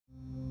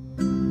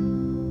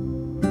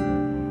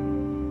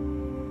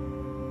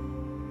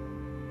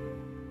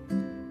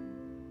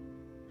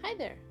Hi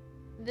there,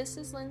 this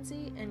is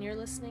Lindsay and you're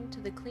listening to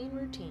The Clean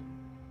Routine.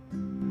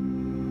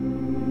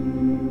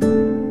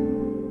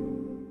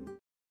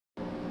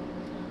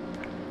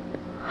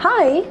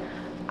 Hi,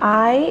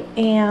 I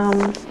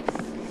am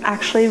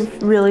actually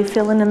really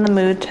feeling in the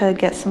mood to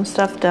get some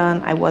stuff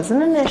done. I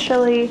wasn't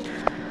initially,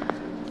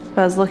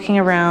 but I was looking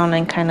around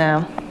and kind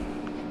of,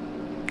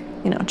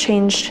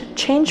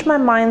 change my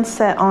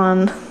mindset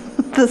on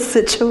the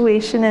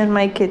situation in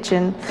my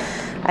kitchen.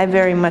 I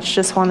very much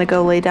just want to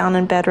go lay down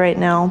in bed right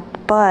now,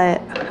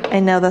 but I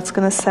know that's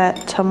going to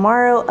set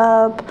tomorrow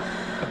up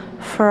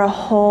for a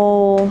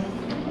whole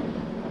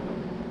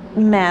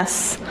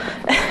mess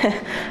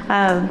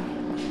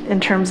in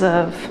terms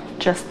of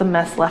just the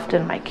mess left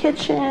in my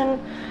kitchen,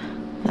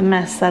 the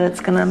mess that it's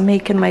going to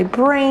make in my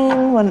brain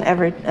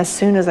as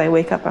soon as I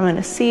wake up, I'm going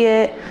to see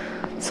it.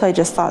 So I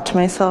just thought to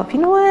myself, you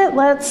know what,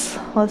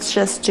 let's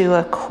just do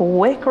a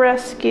quick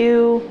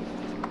rescue,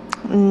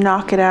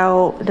 knock it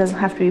out. It doesn't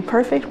have to be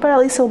perfect, but at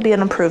least it'll be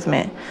an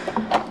improvement,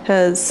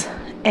 because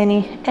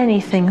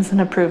anything's an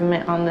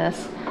improvement on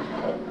this.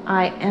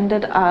 I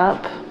ended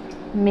up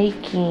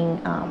making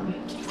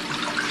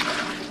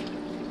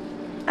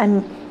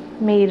I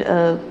made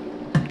a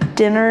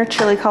dinner,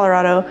 chili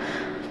Colorado,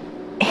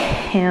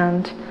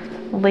 and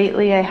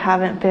lately I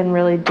haven't been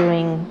really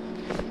doing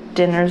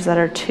dinners that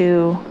are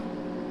too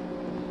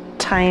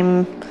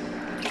time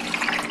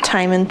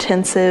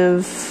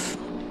intensive,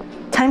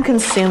 time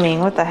consuming,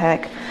 what the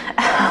heck,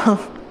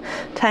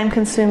 time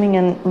consuming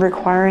and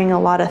requiring a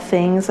lot of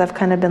things. I've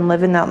kind of been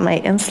living out my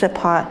Instant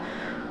Pot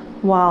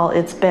while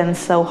it's been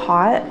so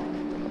hot.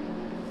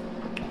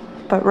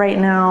 But right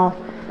now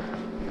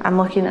I'm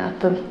looking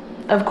at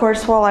of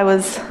course, while I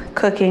was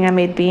cooking, I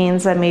made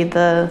beans, I made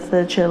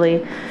the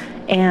chili,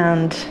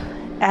 and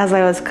as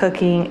I was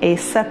cooking, a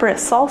separate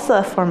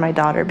salsa for my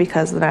daughter,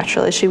 because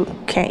naturally she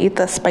can't eat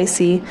the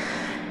spicy.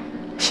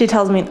 She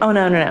tells me, oh,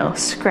 no,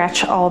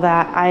 scratch all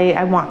that.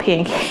 I want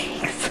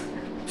pancakes.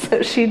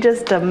 So she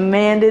just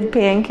demanded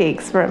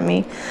pancakes from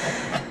me.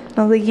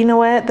 I was like, you know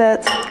what?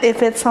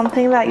 If it's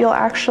something that you'll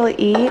actually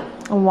eat,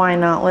 why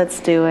not? Let's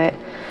do it.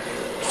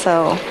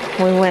 So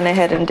we went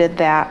ahead and did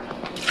that.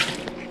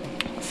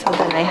 So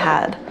then I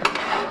had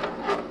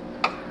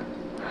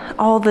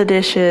all the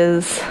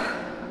dishes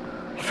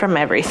from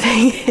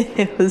everything.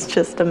 It was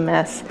just a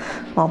mess.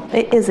 Well,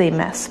 it is a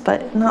mess,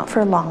 but not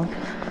for long.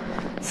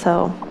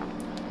 So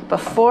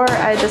before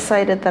I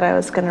decided that I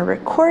was going to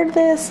record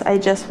this, I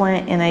just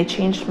went and I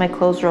changed my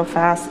clothes real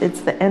fast.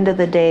 It's the end of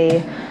the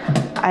day.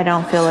 I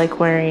don't feel like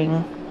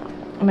wearing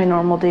my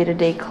normal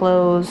day-to-day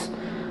clothes.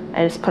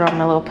 I just put on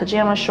my little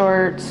pajama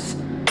shorts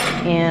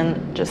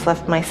and just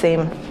left my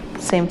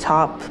same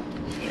top.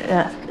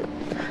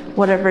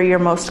 Whatever you're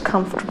most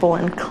comfortable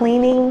in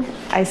cleaning,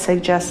 I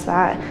suggest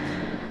that.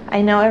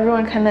 I know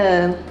everyone kind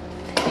of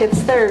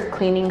hits their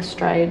cleaning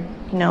stride,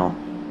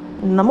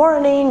 in the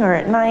morning or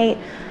at night.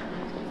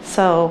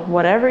 So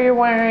whatever you're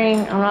wearing,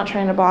 I'm not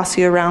trying to boss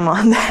you around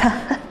on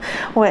that.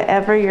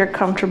 Whatever you're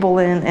comfortable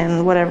in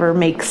and whatever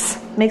makes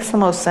the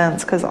most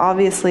sense. Because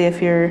obviously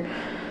if you're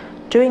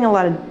doing a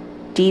lot of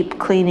deep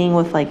cleaning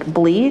with like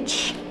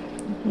bleach,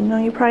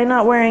 you're probably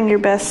not wearing your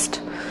best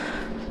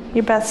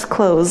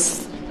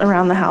clothes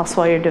around the house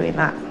while you're doing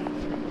that.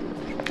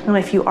 And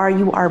if you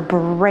are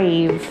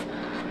brave.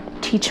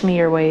 Teach me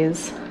your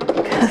ways,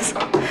 because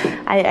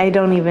I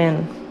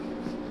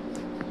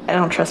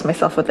don't trust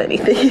myself with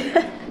anything.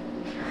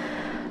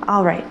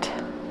 All right,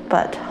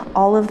 but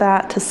all of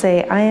that to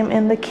say, I am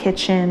in the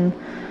kitchen.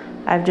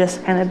 I've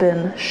just kind of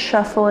been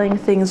shuffling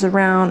things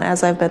around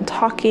as I've been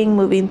talking,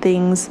 moving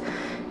things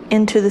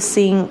into the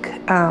sink.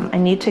 I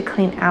need to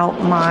clean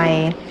out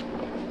my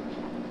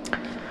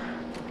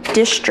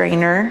dish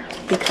drainer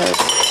because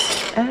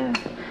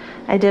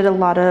I did a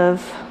lot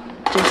of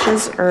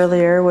dishes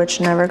earlier, which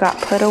never got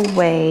put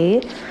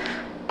away.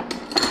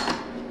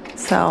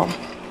 So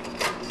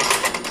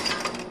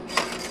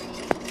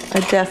I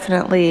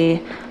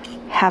definitely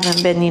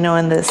haven't been,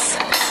 in this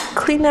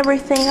clean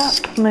everything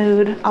up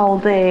mood all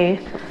day.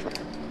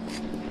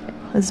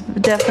 It's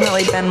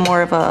definitely been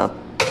more of a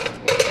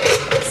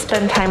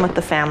spend time with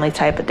the family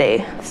type of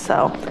day.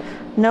 So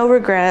no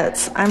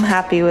regrets. I'm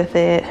happy with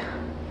it.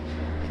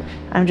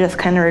 I'm just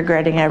kind of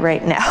regretting it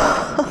right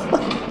now.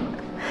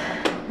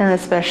 And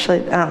especially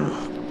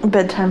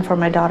bedtime for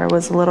my daughter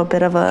was a little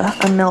bit of a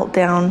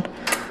meltdown.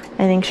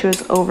 I think she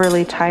was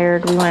overly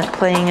tired. We went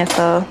playing at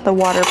the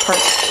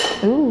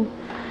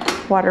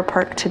water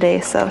park today,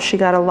 so she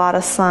got a lot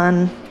of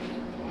sun.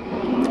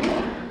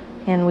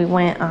 And we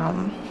went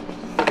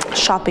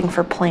shopping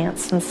for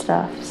plants and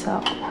stuff.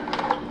 So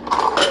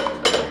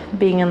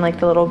being in like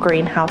the little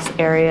greenhouse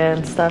area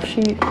and stuff,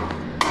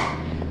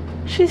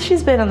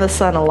 she's been in the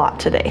sun a lot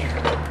today.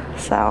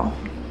 So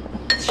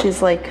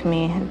she's like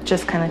me, it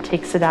just kind of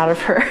takes it out of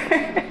her.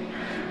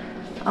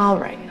 All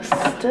right,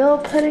 still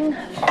putting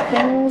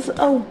things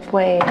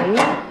away.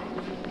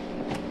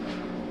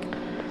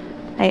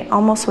 I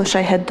almost wish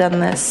I had done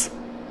this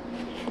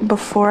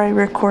before I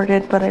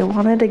recorded, but I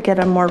wanted to get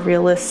a more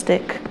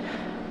realistic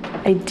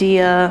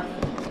idea,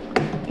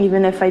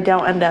 even if I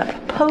don't end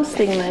up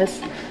posting this,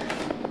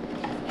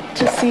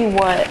 to see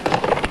what,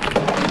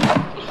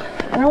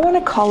 I don't want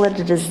to call it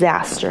a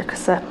disaster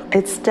because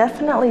it's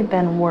definitely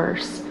been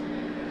worse,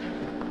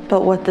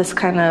 but what this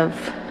kind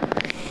of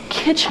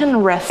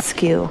kitchen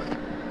rescue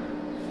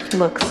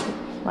looks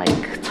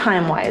like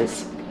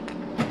time-wise.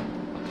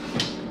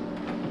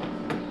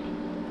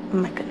 Oh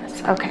my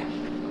goodness, okay.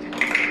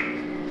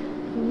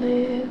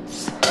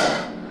 Lids.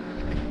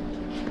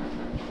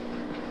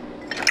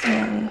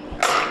 And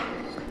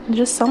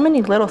just so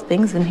many little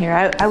things in here.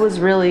 I was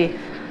really,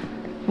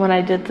 when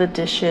I did the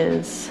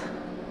dishes,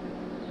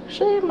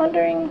 actually I'm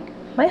wondering,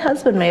 my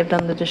husband may have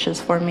done the dishes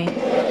for me,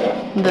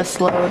 this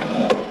load.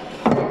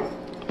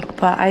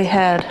 But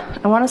I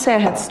want to say I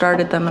had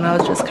started them and I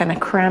was just kind of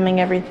cramming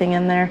everything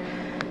in there.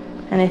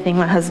 And I think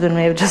my husband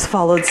may have just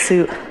followed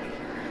suit.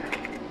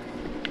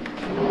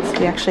 So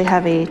we actually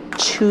have a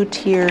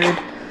 2-tiered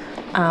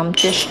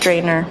dish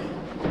drainer.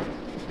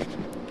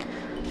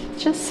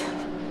 Just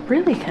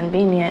really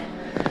convenient.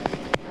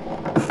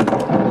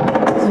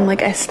 I'm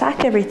like, I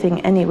stack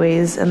everything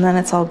anyways, and then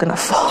it's all gonna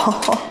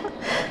fall.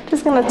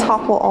 Just gonna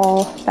topple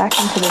all back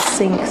into the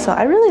sink. So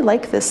I really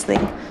like this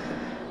thing.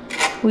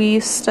 We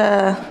used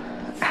to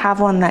have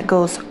one that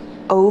goes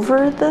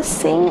over the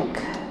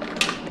sink.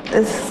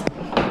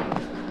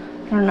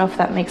 I don't know if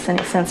that makes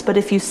any sense, but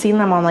if you've seen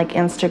them on like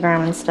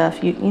Instagram and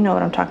stuff, you know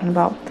what I'm talking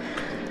about.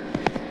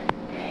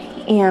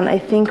 And I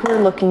think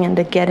we're looking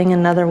into getting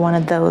another one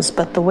of those,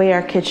 but the way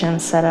our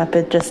kitchen's set up,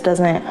 it just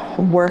doesn't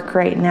work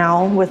right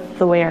now with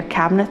the way our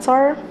cabinets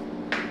are.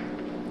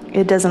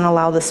 It doesn't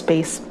allow the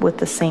space with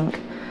the sink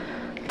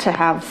to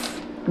have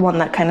one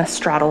that kind of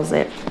straddles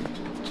it.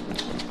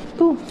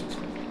 Ooh,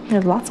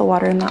 there's lots of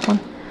water in that one.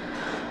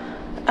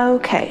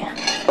 Okay.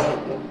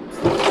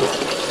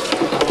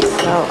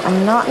 So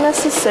I'm not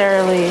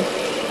necessarily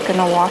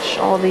gonna wash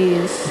all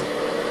these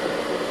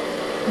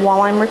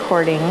while I'm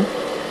recording,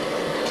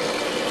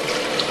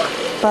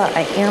 but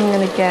I am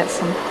gonna get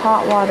some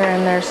hot water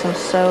in there, some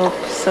soap,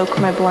 soak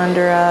my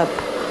blender up.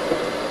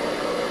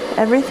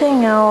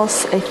 Everything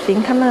else, I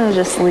think I'm gonna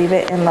just leave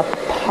it in the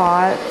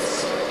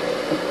pots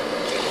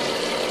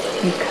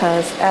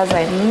because, as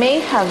I may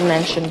have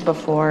mentioned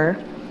before,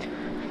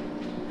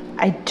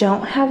 I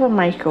don't have a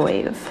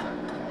microwave.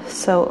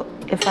 So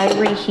if I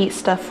reheat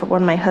stuff for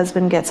when my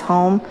husband gets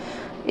home,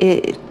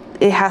 it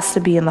has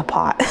to be in the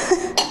pot.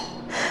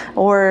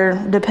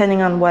 Or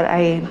depending on what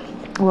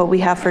we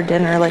have for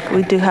dinner, like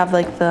we do have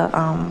like the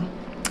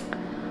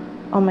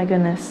oh my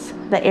goodness,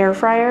 the air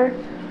fryer.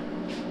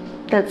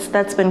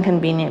 That's been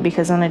convenient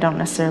because then I don't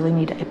necessarily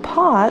need a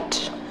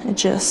pot. It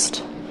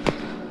just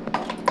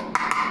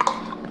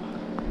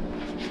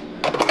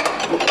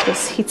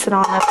heats it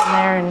on up in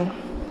there and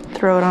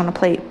throw it on a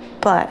plate.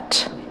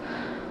 But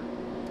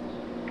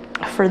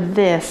for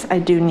this, I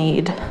do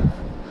need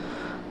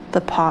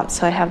the pot,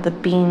 so I have the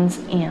beans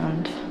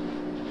and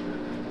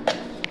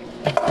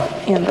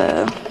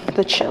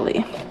the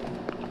chili.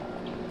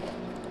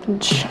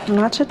 Which,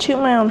 not to toot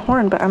my own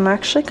horn, but I'm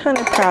actually kind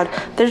of proud.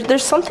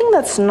 There's something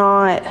that's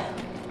not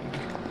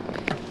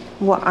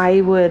what I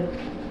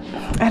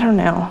don't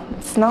know.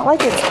 It's not like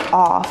it's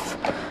off,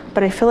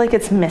 but I feel like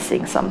it's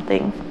missing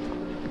something.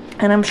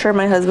 And I'm sure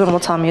my husband will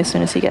tell me as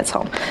soon as he gets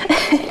home.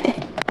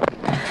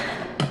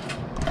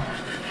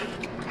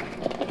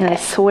 And I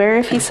swear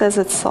if he says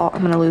it's salt,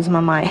 I'm gonna lose my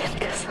mind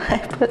because I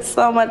put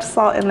so much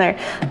salt in there.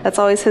 That's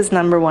always his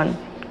number one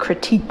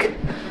critique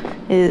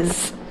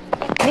is,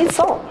 I need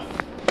salt.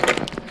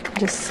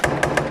 Just,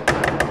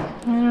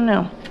 I don't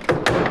know.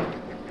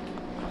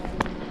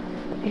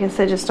 I guess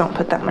I just don't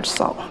put that much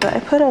salt, but I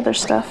put other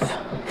stuff.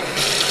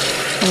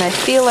 And I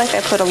feel like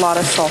I put a lot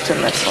of salt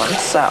in this one,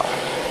 so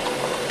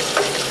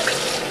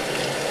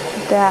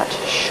that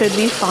should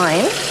be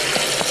fine.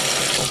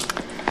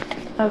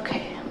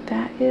 Okay,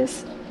 that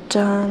is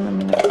done. I'm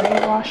gonna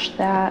rewash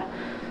that.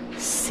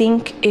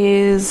 Sink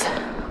is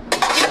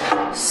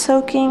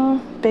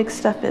soaking. Big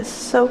stuff is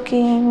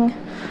soaking.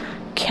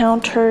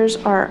 Counters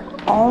are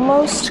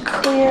almost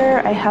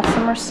clear. I have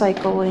some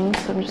recycling,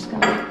 so I'm just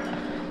gonna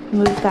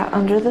move that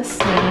under the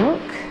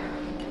sink.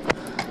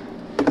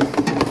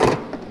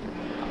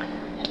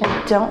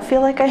 I don't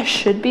feel like I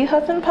should be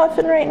huffing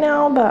puffing right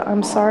now, but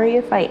I'm sorry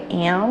if I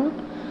am.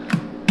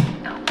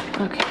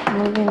 Okay,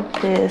 moving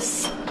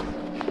this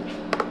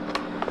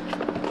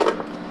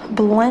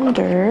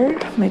blender,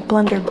 my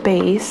blender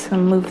base,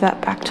 and move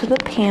that back to the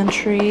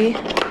pantry.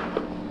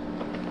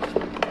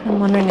 I'm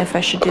wondering if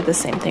I should do the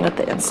same thing with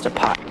the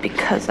Instapot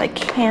because I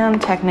can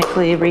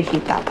technically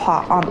reheat that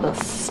pot on the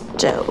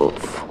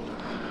stove.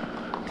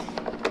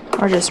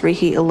 Or just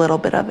reheat a little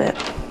bit of it.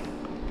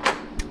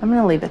 I'm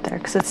gonna leave it there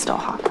because it's still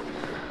hot.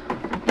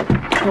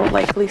 It will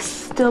likely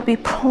still be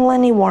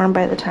plenty warm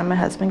by the time my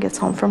husband gets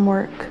home from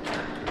work.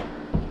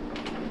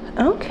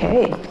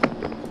 Okay.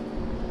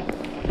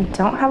 I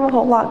don't have a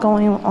whole lot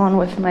going on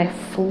with my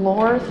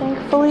floor,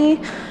 thankfully.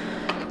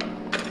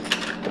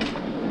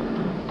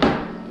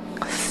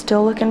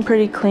 Still looking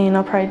pretty clean.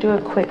 I'll probably do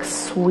a quick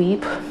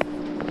sweep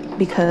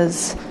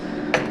because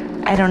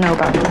I don't know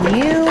about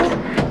you,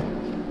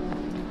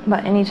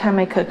 But anytime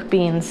I cook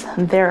beans,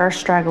 there are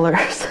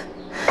stragglers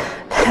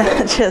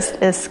that just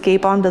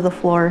escape onto the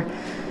floor.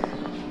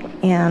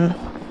 And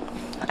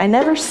I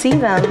never see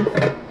them.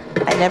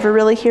 I never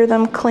really hear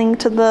them cling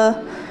to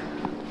the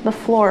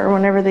floor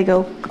whenever they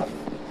go,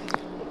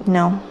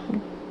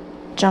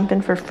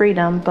 jumping for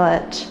freedom,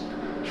 but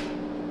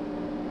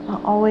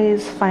I'll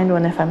always find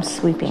one if I'm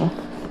sweeping.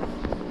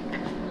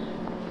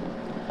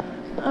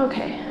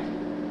 Okay.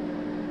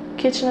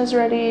 Kitchen is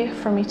ready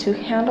for me to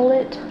handle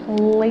it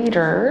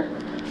later.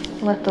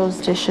 Let those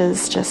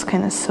dishes just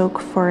kind of soak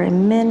for a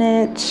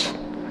minute.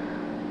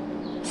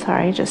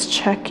 Sorry, just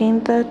checking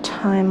the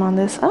time on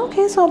this.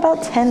 Okay, so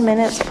about 10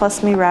 minutes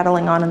plus me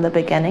rattling on in the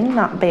beginning.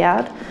 Not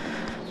bad.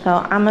 So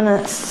I'm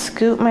gonna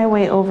scoot my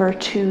way over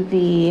to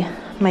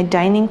my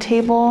dining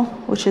table,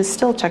 which is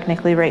still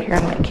technically right here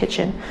in my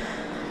kitchen.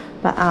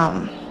 But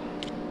I'm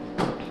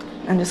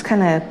just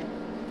kind of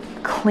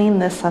clean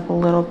this up a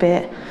little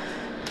bit.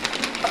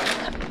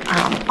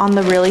 On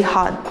the really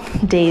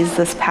hot days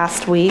this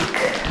past week,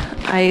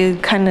 I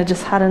kind of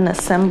just had an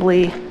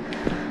assembly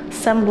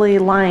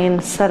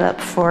line set up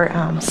for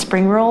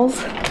spring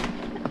rolls.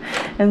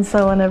 And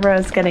so whenever I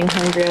was getting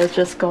hungry, I was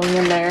just going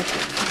in there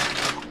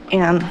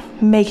and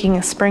making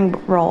a spring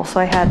roll. So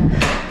I had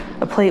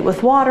a plate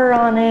with water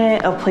on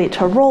it, a plate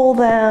to roll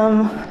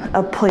them,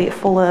 a plate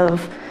full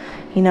of,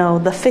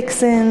 the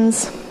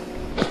fixins.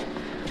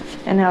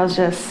 And I was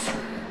just,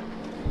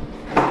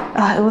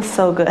 it was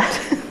so good.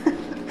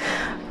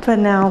 But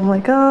now I'm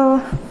like,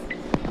 I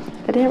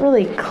didn't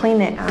really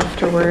clean it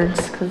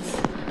afterwards because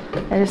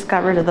I just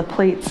got rid of the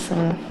plates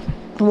and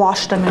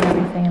washed them and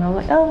everything. And I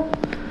was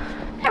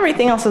like,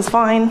 everything else is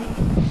fine.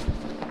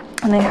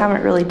 And I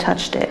haven't really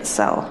touched it.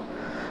 So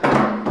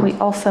we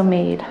also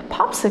made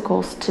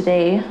popsicles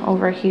today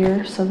over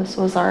here. So this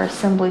was our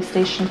assembly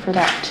station for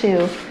that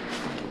too.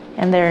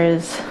 And there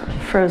is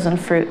frozen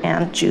fruit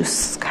and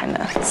juice kind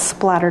of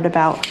splattered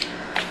about.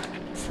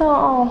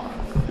 So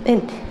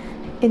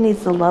it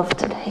needs the love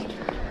today.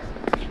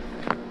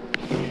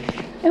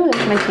 Oh,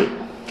 there's my tape.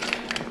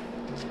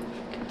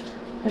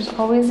 There's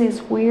always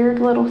these weird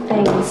little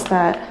things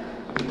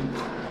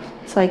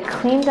so I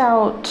cleaned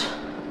out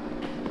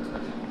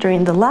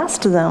during the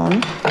last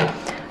zone,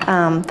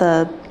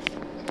 the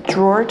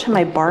drawer to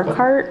my bar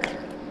cart.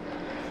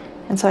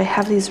 And so I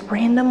have these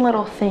random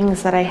little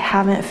things that I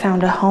haven't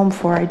found a home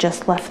for. I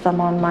just left them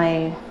on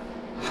my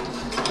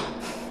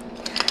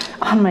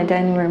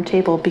dining room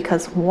table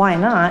because why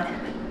not?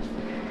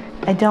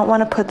 I don't want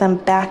to put them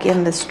back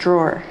in this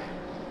drawer,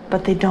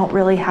 but they don't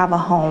really have a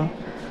home.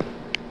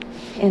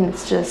 And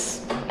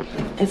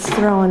it's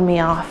throwing me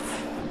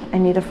off. I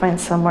need to find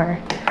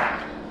somewhere.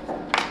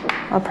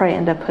 I'll probably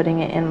end up putting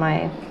it in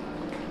my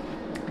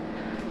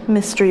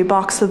mystery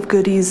box of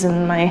goodies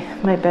in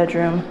my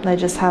bedroom. I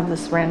just have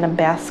this random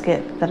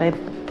basket that I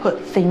put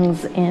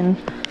things in.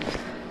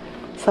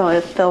 So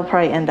they'll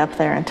probably end up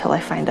there until I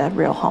find a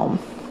real home.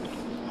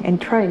 And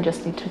probably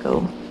just need to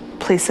go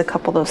place a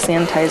couple of those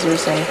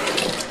sanitizers in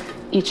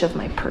each of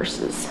my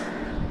purses.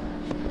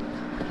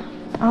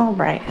 All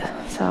right,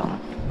 so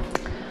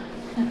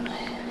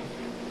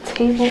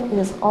table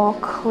is all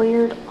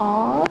cleared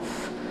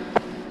off.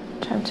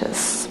 Time to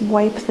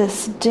wipe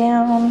this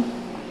down.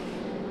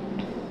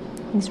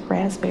 These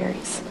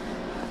raspberries.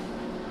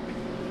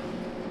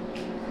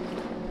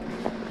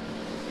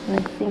 And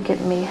I think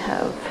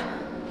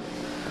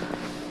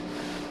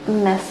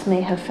mess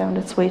may have found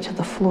its way to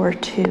the floor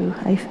too.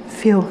 I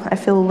feel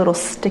a little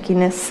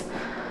stickiness.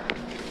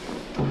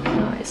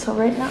 Alright, so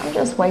right now I'm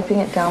just wiping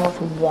it down with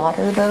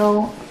water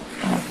though,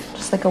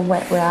 just like a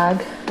wet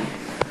rag.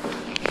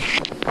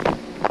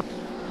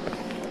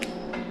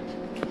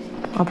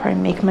 I'll probably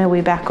make my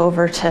way back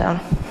over to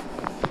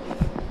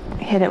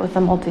hit it with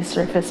a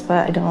multi-surface,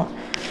 but I don't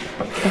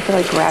feel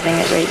like grabbing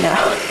it right now.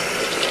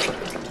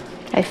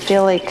 I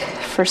feel like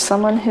for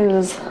someone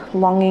who's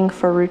longing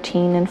for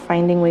routine and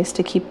finding ways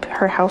to keep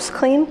her house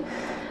clean,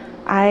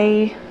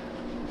 I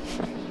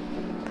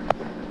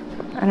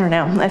don't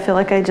know. I feel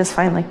like I just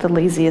find like the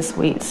laziest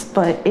ways,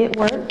 but it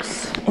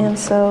works. And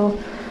so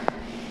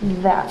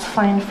that's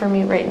fine for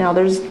me right now.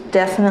 There's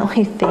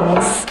definitely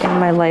things in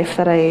my life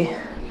that I,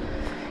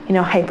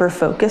 hyper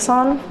focus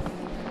on.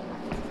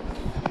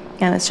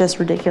 And it's just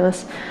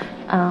ridiculous.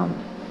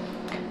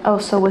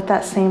 So with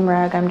that same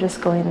rag, I'm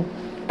just going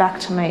back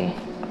to my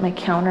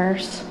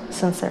counters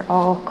since they're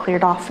all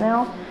cleared off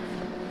now.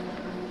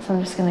 So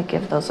I'm just gonna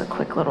give those a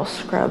quick little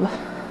scrub.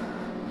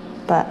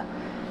 But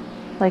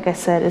like I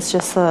said, it's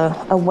just a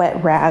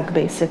wet rag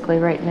basically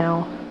right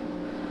now.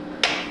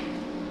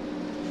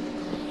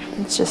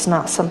 It's just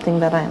not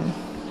something that I'm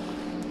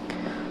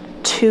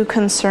too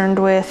concerned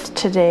with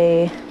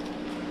today.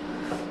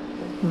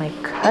 My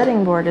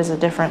cutting board is a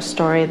different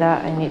story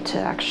that I need to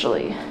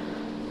actually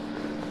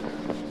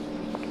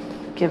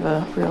give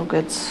a real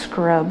good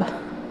scrub.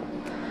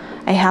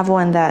 I have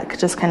one that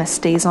just kind of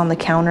stays on the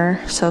counter,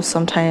 so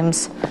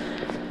sometimes,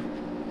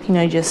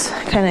 you just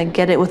kind of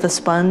get it with a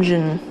sponge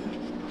and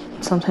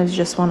sometimes you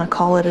just want to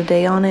call it a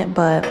day on it,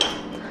 but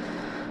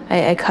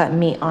I cut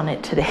meat on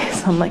it today,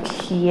 so I'm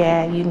like,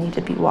 yeah, you need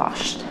to be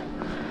washed.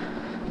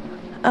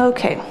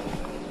 Okay,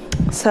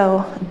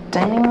 so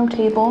dining room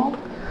table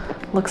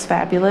looks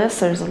fabulous.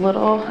 There's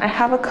I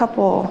have a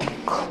couple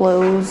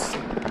clothes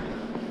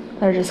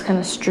that are just kind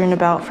of strewn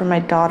about for my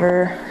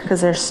daughter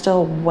because they're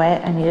still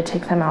wet. I need to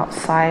take them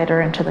outside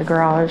or into the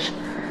garage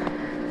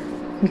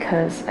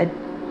because I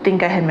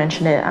think I had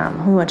mentioned it.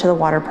 We went to the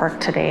water park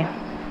today,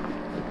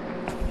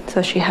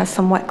 so she has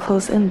some wet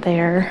clothes in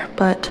there,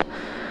 but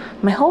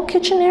my whole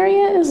kitchen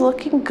area is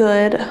looking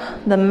good.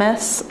 The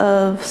mess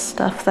of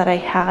stuff that I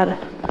had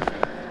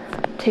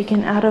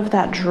taken out of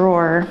that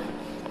drawer,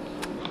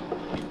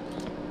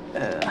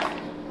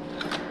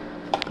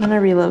 I'm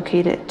gonna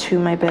relocate it to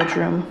my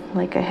bedroom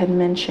like I had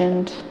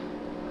mentioned.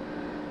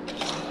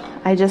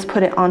 I just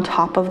put it on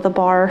top of the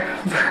bar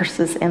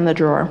versus in the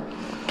drawer,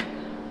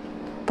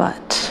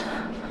 but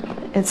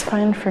it's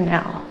fine for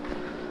now.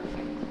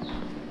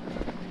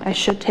 I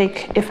should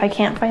if I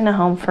can't find a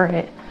home for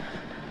it,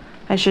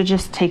 I should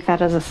just take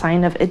that as a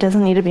sign of it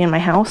doesn't need to be in my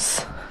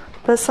house.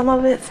 But some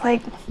of it's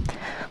like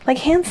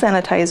hand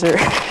sanitizers.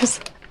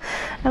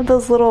 I have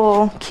those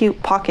little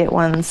cute pocket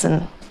ones,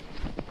 and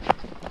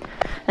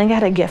I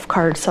got a gift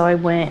card, so I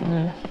went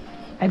and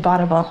I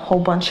bought a whole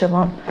bunch of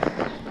them,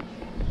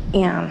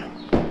 and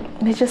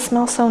they just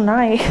smell so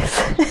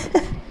nice.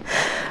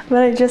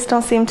 But I just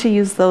don't seem to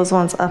use those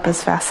ones up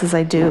as fast as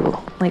I do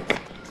like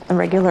the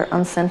regular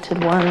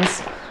unscented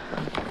ones.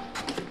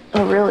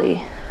 Or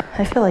really,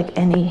 I feel like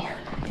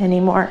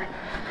anymore.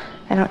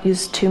 I don't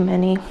use too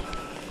many,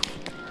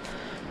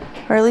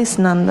 or at least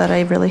none that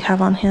I really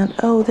have on hand.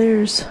 Oh,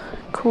 there's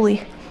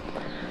Cooley.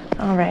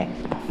 All right,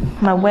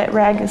 my wet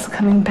rag is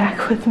coming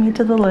back with me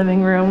to the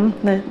living room.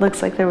 It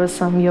looks like there was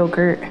some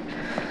yogurt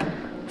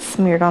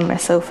smeared on my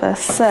sofa,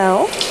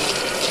 so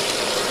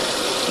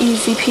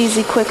easy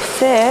peasy quick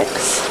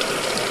fix.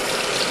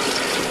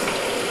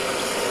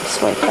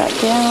 Swipe that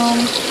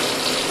down.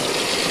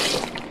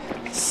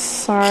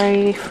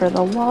 Sorry for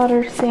the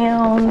water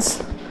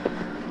sounds.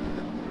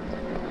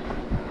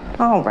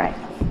 All right.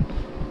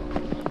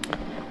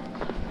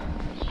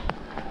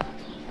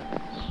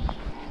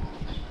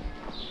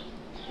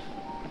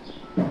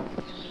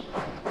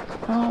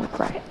 All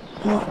right.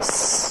 Let's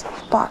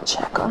spot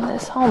check on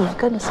this. Oh my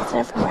goodness, it's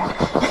everywhere.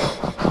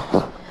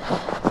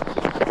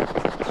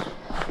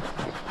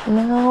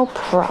 No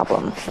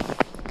problem.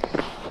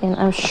 And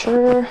I'm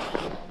sure,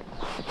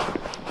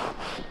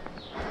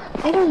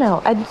 I don't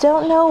know. I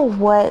don't know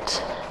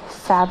what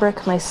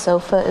fabric my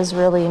sofa is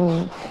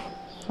really,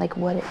 like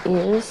what it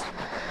is.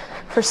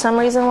 For some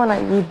reason,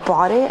 when we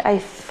bought it, I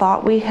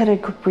thought we had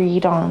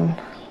agreed on,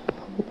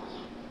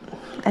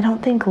 I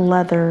don't think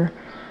leather,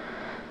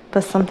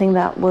 but something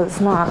that was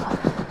not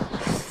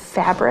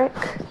fabric,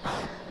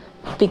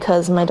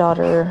 because my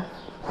daughter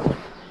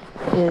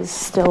is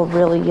still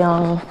really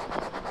young.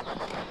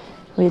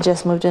 We had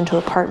just moved into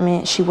an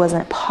apartment. She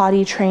wasn't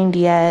potty trained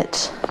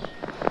yet.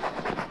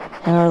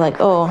 And we're like,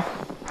 oh,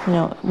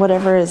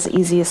 whatever is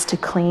easiest to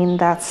clean,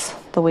 that's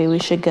the way we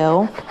should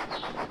go.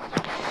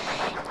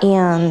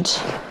 And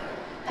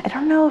I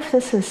don't know if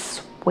this is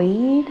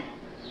suede.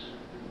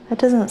 That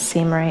doesn't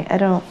seem right.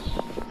 I'm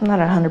not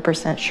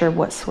 100% sure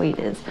what suede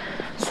is.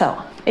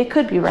 So it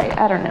could be right.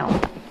 I don't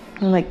know.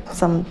 Like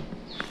some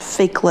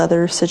fake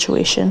leather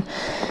situation.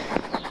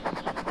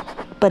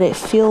 But it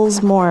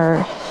feels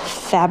more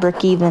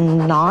fabric-y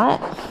than not.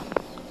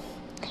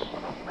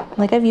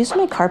 Like I've used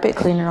my carpet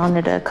cleaner on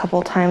it a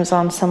couple times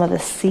on some of the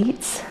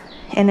seats,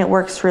 and it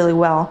works really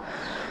well.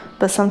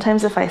 But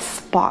sometimes if I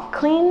spot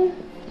clean,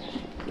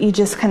 you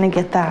just kind of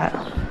get that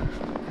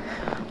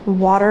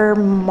water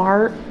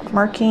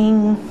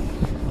marking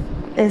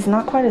is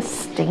not quite a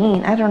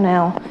stain. I don't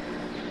know.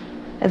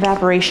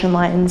 Evaporation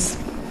lines.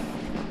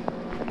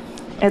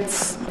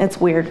 It's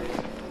weird.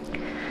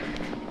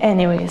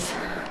 Anyways,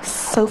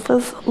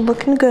 sofa's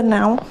looking good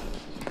now.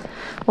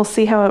 We'll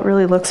see how it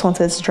really looks once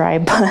it's dry,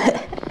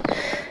 but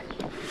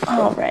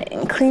all right,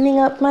 and cleaning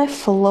up my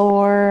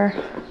floor.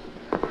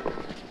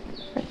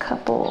 A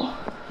couple,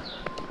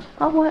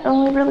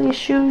 only really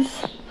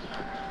shoes.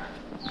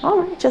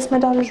 All right, just my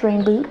daughter's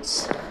rain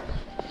boots.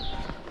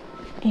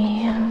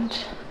 And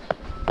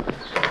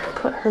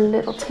put her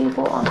little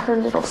table on her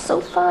little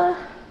sofa.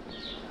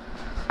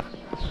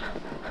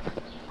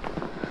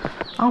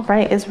 All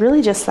right, it's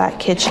really just that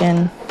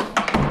kitchen.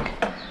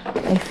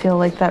 I feel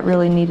like that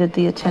really needed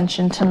the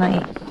attention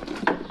tonight.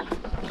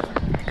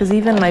 Because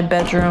even my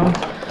bedroom,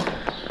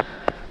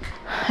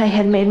 I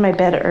had made my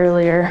bed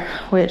earlier,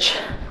 which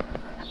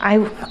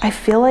I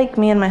feel like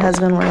me and my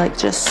husband were like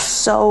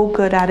just so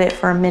good at it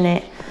for a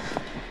minute.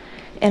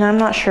 And I'm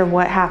not sure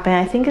what happened.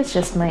 I think it's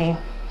just my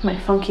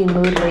funky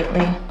mood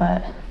lately,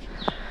 but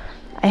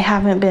I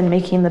haven't been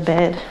making the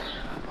bed.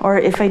 Or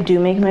if I do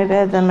make my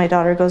bed, then my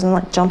daughter goes and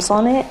like jumps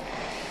on it,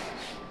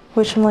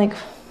 which I'm like,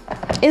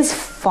 is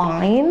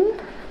fine.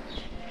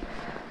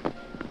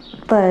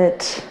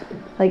 But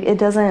like it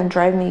doesn't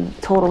drive me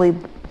totally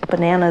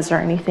bananas or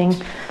anything.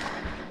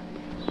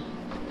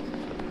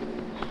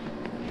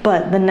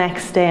 But the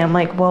next day I'm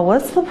like, well,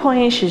 what's the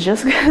point? She's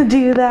just gonna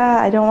do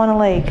that. I don't want to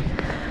like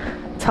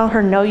tell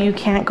her, no, you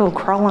can't go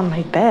crawl on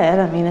my bed.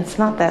 I mean, it's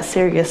not that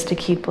serious to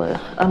keep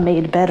a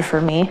made bed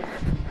for me.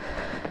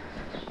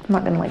 I'm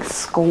not gonna like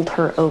scold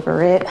her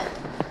over it.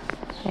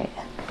 Right.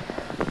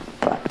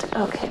 But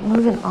okay,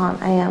 moving on.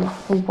 I am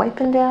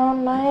wiping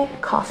down my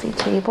coffee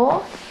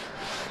table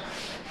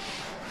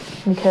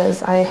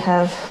because I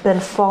have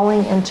been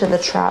falling into the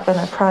trap, and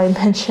I probably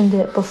mentioned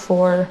it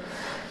before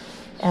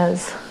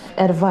as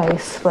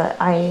advice, but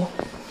I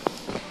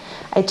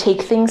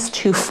take things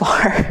too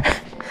far.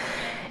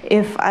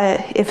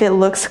 If it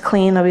looks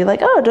clean, I'll be like,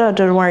 oh,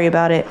 don't worry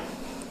about it.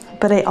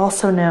 But I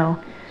also know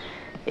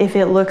if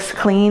it looks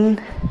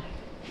clean,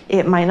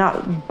 it might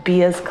not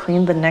be as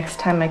clean the next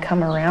time I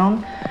come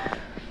around.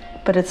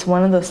 But it's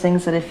one of those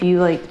things that if you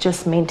like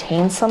just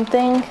maintain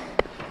something,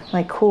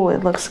 like cool,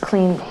 it looks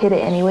clean, hit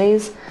it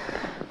anyways,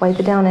 wipe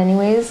it down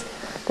anyways,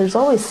 there's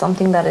always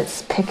something that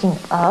it's picking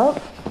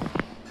up.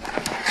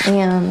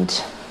 And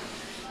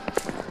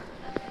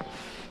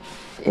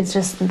it's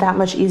just that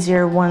much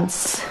easier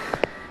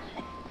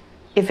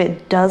if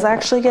it does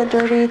actually get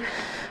dirty,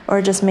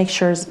 or just makes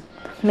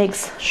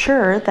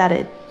sure that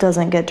it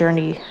doesn't get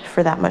dirty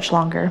for that much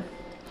longer.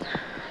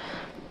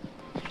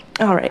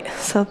 All right,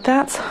 so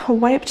that's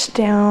wiped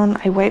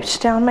down. I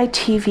wiped down my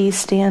TV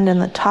stand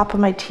and the top of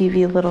my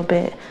TV a little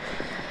bit.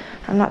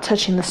 I'm not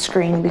touching the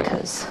screen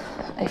because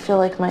I feel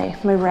like my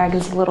rag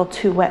is a little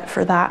too wet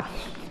for that.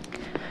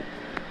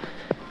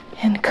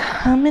 And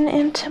coming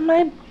into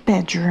my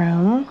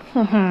bedroom,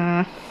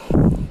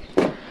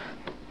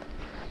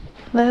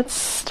 let's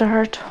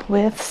start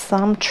with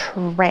some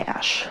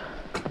trash.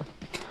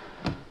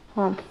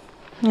 Well,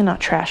 not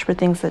trash, but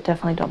things that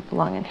definitely don't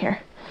belong in here.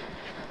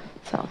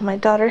 So my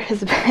daughter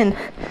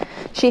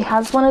she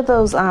has one of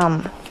those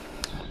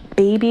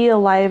baby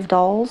alive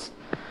dolls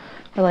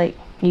where like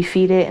you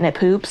feed it and it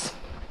poops.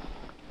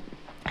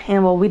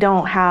 And well, we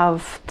don't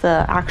have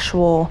the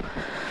actual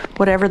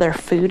whatever their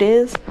food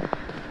is.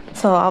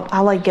 So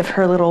I'll like give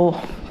her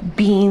little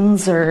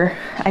beans, or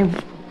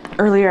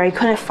earlier I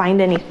couldn't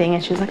find anything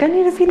and she was like, I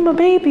need to feed my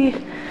baby.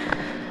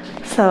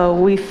 So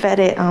we fed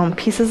it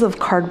pieces of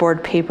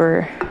cardboard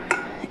paper,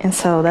 and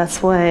so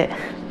that's what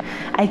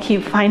I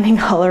keep finding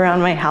all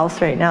around my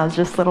house right now, is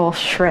just little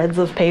shreds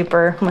of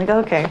paper. I'm like,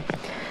 okay.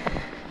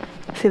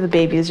 See, the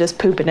baby is just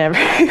pooping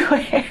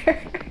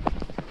everywhere.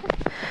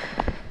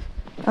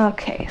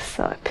 Okay,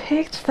 so I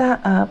picked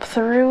that up,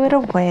 threw it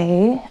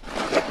away,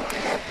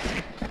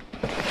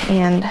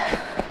 and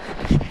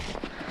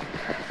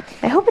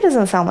I hope it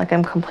doesn't sound like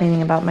I'm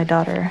complaining about my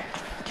daughter.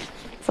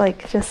 It's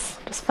like just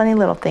funny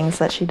little things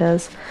that she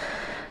does.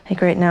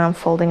 Like right now I'm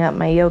folding up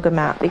my yoga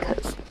mat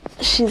because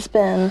she's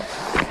been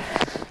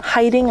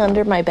hiding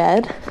under my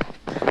bed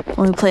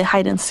when we play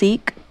hide and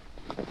seek.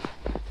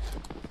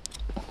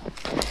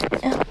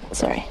 Oh,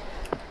 sorry.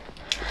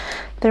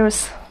 There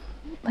was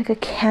like a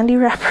candy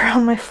wrapper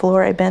on my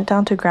floor. I bent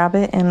down to grab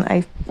it and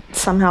I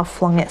somehow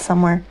flung it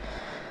somewhere.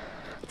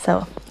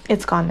 So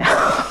it's gone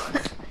now.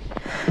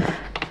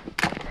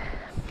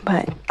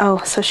 But,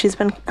 so she's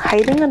been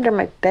hiding under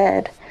my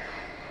bed,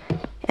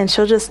 and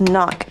she'll just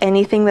knock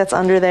anything that's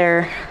under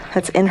there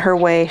that's in her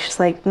way. She's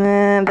like,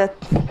 nah,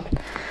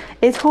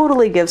 it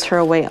totally gives her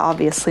away,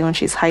 obviously, when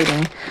she's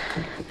hiding.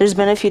 There's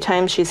been a few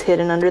times she's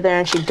hidden under there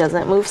and she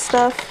doesn't move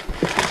stuff,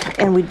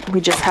 and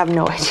we just have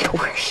no idea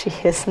where she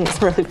is, and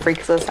it really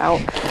freaks us out.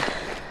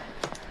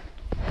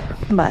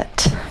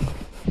 But,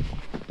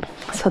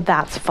 so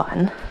that's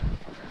fun.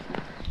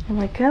 I'm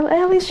like,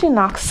 at least she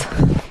knocks.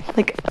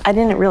 Like, I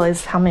didn't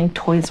realize how many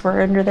toys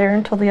were under there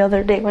until the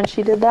other day when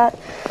she did that.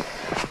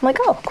 I'm like,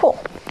 oh, cool.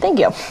 Thank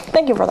you.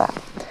 Thank you for that.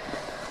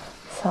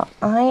 So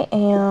I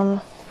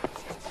am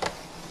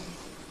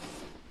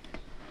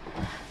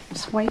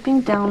just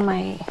wiping down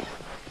my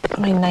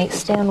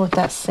nightstand with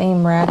that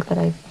same rag that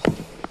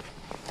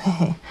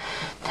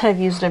I've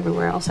used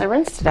everywhere else. I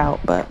rinsed it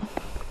out, but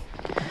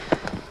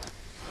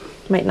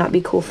might not be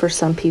cool for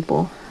some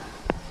people.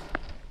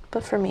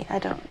 But for me, I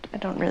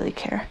don't really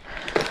care.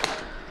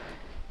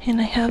 And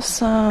I have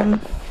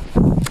some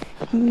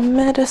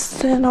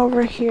medicine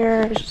over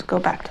here. Just go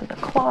back to the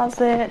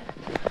closet.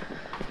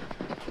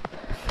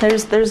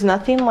 There's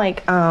nothing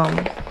like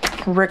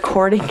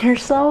recording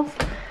yourself.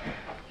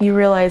 You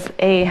realize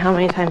how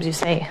many times you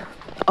say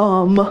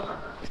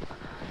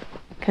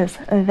because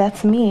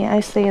that's me.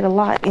 I say it a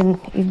lot in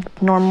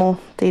normal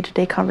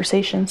day-to-day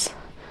conversations,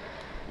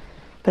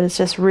 but it's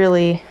just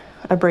really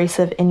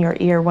abrasive in your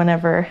ear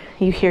whenever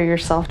you hear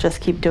yourself just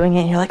keep doing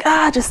it and you're like,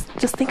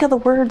 just think of the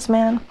words,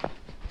 man.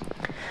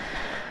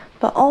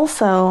 But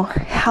also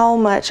how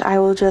much I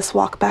will just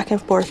walk back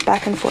and forth,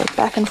 back and forth,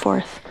 back and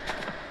forth.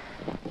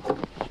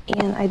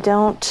 And I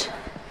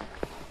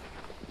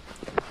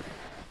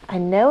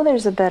know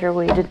there's a better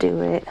way to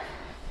do it.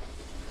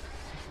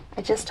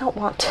 I just don't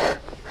want to.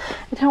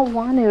 I don't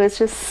want to. It's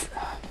just,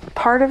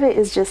 part of it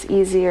is just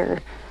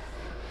easier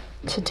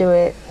to do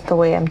it the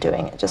way I'm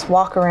doing it. Just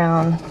walk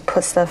around,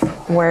 put stuff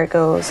where it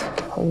goes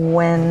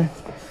when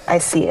I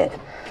see it.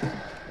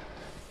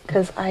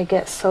 because I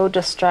get so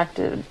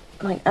distracted.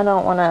 Like, I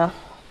don't want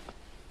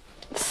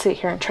to sit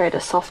here and try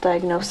to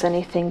self-diagnose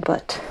anything,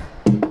 but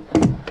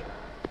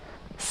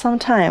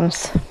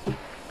sometimes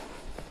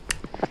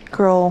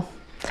girl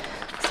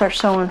starts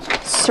showing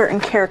certain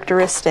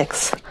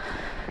characteristics.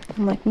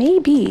 I'm like,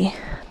 maybe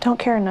don't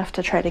care enough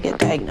to try to get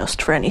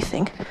diagnosed for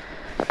anything.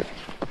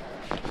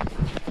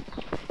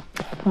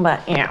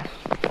 But yeah.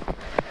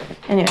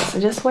 Anyways,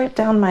 I just wiped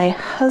down my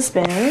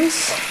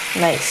husband's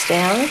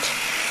nightstand.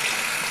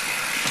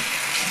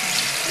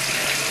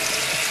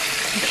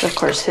 Which of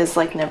course his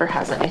like never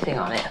has anything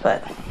on it,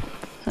 but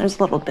there's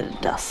a little bit of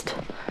dust.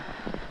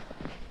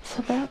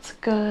 So that's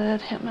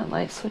good. Hit my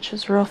light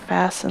switches real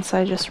fast since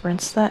I just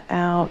rinsed that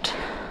out.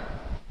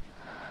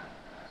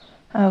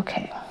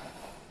 Okay.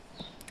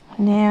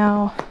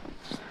 Now,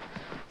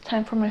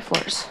 time for my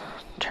floors.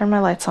 Turn my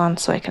lights on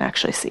so I can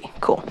actually see.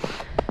 Cool.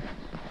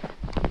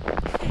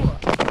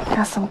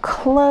 Got some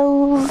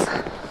clothes.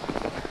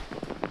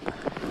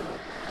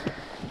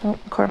 Oh,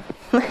 cool.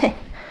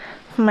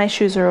 My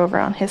shoes are over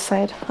on his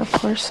side, of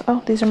course.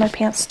 Oh, these are my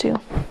pants too.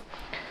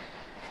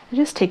 I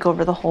just take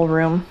over the whole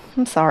room.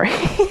 I'm sorry.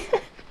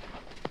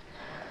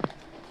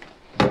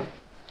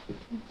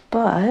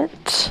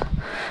 But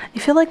I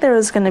feel like there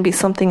was going to be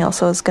something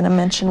else I was going to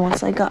mention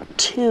once I got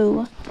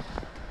to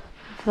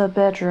the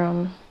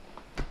bedroom.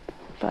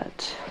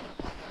 But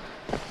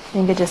I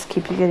think I just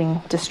keep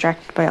getting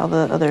distracted by all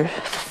the other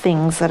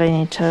things that I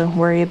need to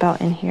worry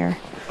about in here.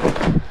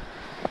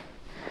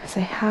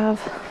 So I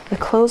have the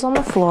clothes on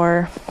the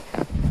floor.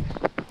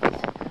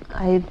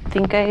 I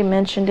think I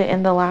mentioned it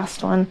in the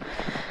last one.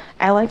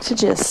 I like to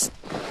just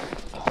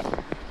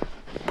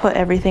put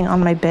everything on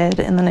my bed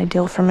and then I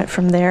deal from it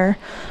from there.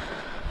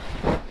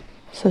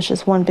 So it's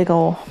just one big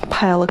old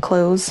pile of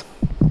clothes.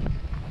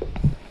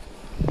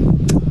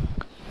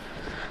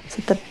 Is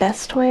it the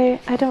best way?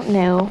 I don't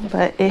know,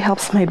 but it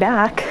helps my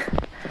back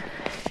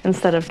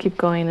instead of keep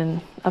going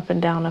and up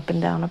and down, up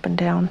and down, up and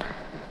down.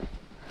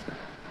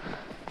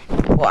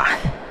 Wow.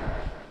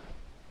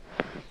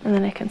 And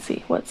then I can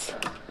see what's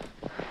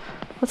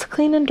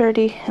clean and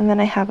dirty, and then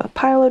I have a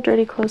pile of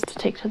dirty clothes to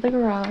take to the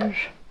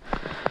garage,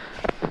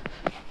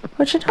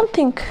 which I don't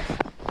think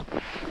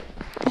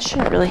I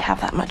shouldn't really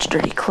have that much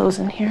dirty clothes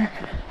in here.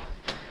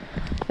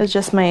 It's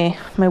just my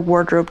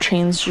wardrobe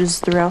changes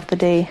throughout the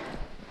day.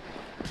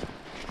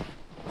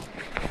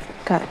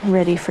 Got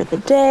ready for the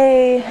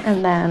day,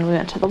 and then we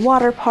went to the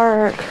water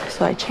park,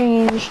 so I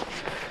changed,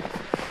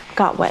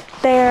 got wet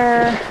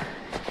there,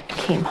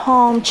 came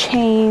home,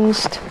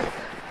 changed,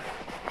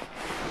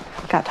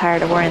 got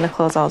tired of wearing the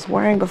clothes I was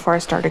wearing before I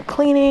started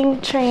cleaning,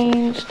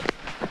 changed.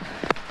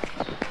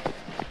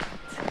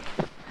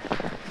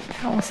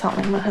 It almost felt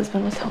like my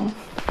husband was home.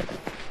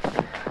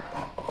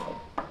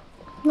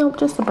 Nope,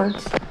 just the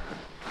birds.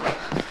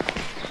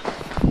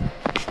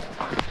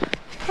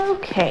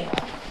 Okay.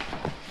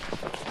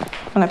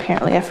 And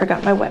apparently I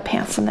forgot my wet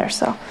pants in there,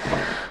 so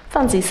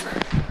funsies.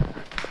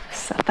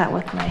 Set that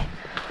with my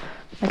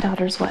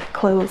daughter's wet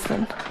clothes,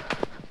 and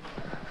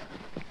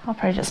I'll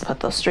probably just put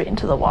those straight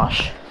into the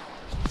wash.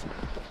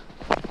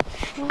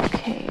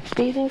 Okay,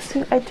 bathing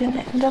suit I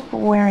didn't end up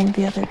wearing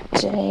the other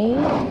day.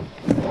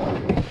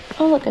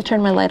 Oh look, I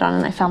turned my light on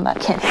and I found that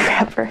candy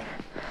wrapper.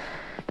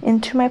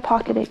 Into my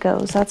pocket it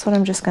goes. That's what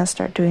I'm just going to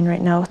start doing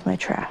right now with my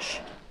trash.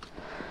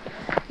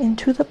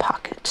 Into the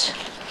pocket.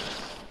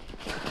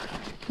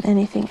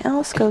 Anything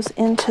else goes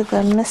into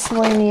the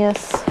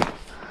miscellaneous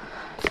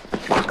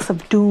box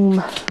of doom.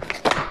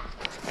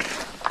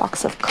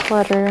 Box of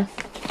clutter.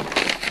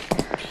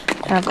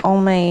 I have all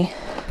my...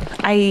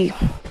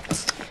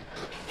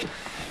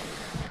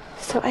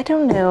 So I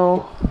don't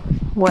know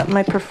what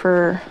my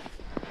preferred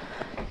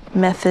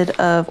method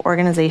of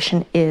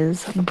organization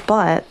is,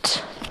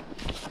 but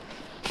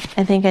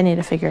I think I need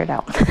to figure it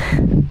out.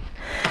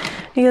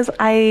 Because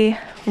I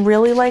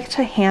really like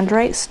to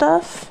handwrite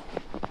stuff,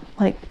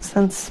 like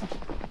since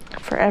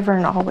forever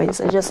and always.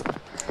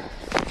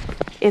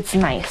 It's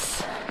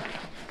nice.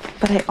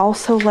 But I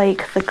also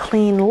like the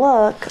clean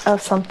look of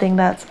something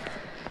that's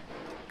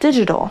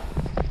digital.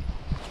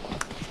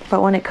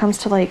 But when it comes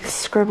to like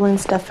scribbling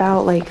stuff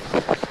out, like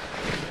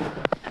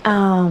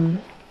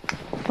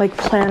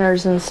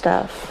planners and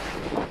stuff,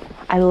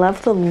 I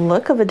love the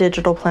look of a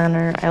digital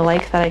planner. I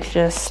like that I could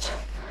just,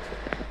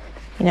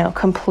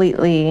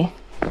 completely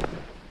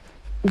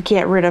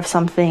get rid of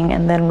something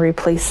and then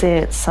replace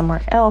it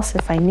somewhere else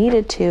if I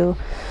needed to,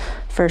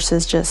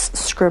 versus just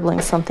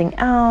scribbling something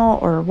out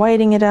or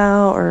whiting it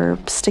out or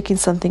sticking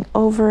something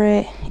over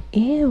it.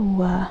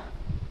 Ew. I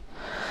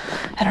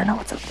don't know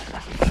what's up with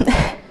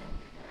that.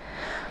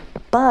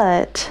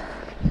 But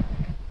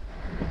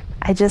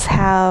I just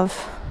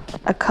have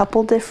a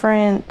couple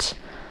different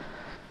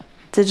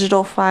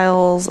digital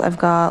files. I've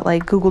got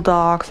like Google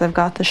Docs, I've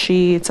got the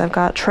sheets, I've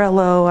got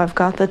Trello, I've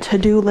got the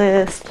to-do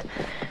list,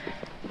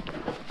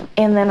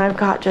 and then I've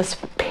got just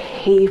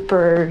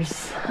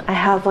papers. I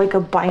have like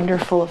a binder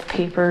full of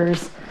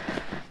papers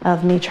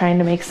of me trying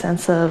to make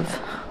sense of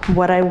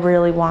what I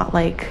really want,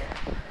 like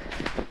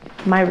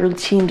my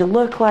routine to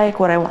look like,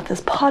 what I want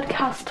this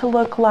podcast to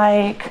look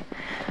like,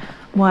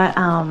 what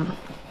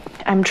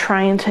I'm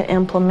trying to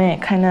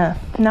implement, kind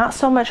of not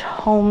so much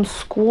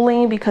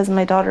homeschooling because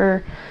my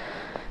daughter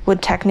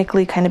would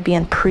technically kind of be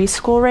in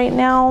preschool right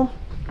now.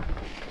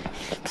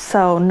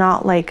 So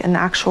not like an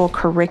actual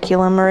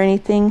curriculum or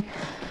anything,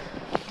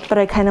 but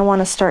I kind of want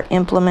to start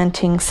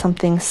implementing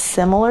something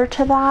similar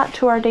to that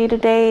to our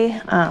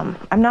day-to-day.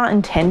 I'm not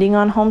intending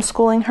on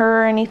homeschooling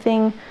her or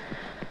anything,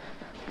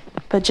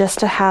 but just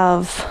to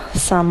have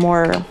some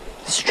more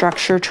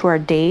structure to our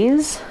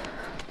days,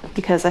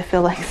 because I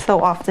feel like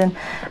so often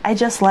I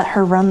just let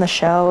her run the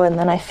show, and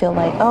then I feel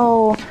like,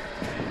 oh,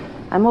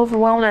 I'm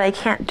overwhelmed and I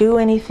can't do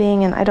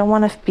anything, and I don't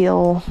want to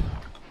feel,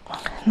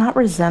 not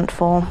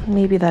resentful,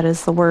 maybe that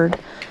is the word,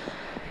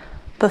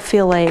 but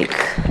feel like,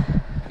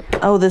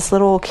 oh, this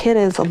little kid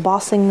is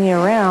bossing me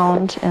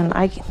around and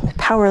I'm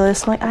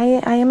powerless. Like, I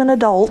am an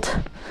adult.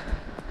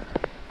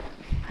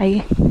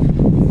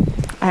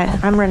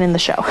 I'm running the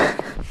show.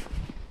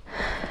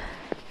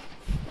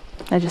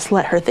 I just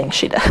let her think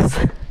she does.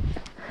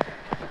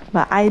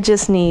 But I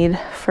just need,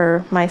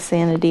 for my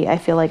sanity, I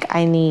feel like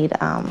I need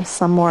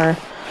some more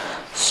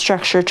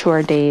structure to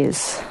our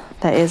days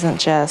that isn't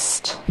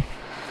just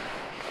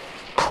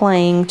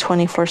playing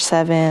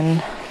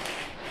 24/7,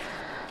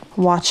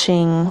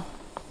 watching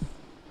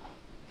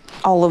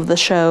all of the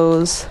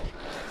shows,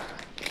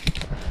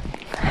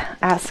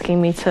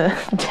 asking me to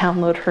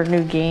download her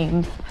new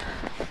games.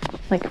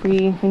 Like,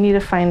 we need to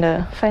find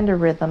a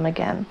rhythm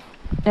again.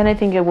 And I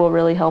think it will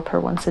really help her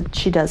once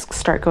she does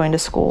start going to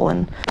school.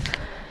 And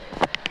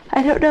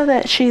I don't know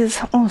that she's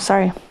going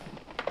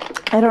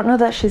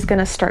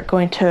to start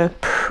going to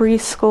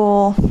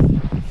preschool.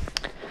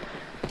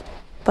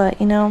 But,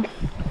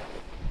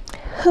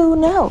 who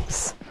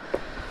knows?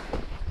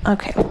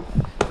 Okay.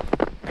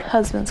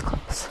 Husband's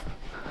clothes.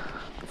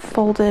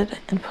 Folded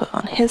and put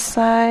on his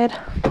side.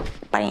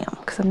 Bam.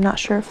 Because I'm not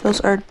sure if those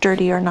are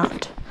dirty or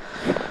not.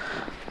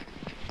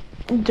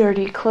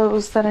 Dirty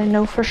clothes that I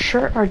know for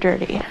sure are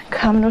dirty.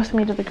 Coming with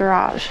me to the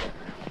garage.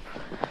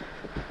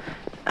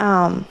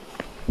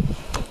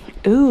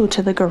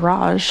 To the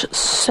garage.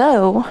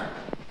 So,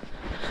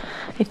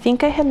 I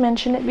think I had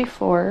mentioned it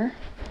before.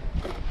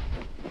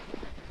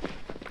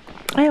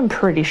 I am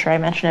pretty sure I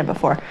mentioned it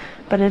before.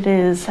 But it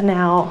is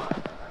now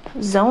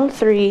Zone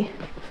 3.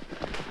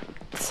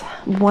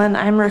 When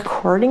I'm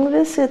recording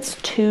this, it's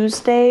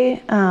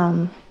Tuesday.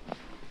 No,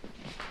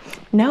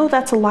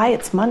 that's a lie.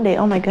 It's Monday.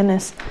 Oh my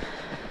goodness.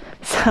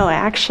 So I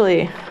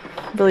actually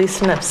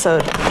released an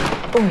episode.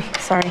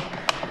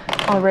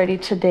 Already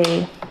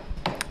today.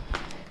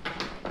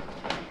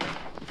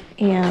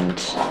 And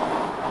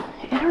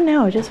I don't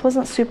know. I just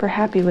wasn't super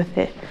happy with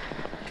it.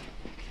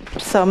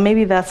 So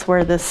maybe that's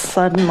where this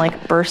sudden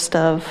burst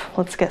of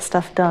let's get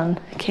stuff done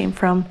came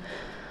from.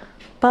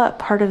 But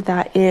part of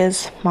that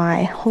is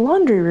my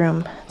laundry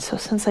room. So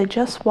since I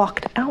just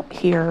walked out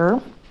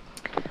here,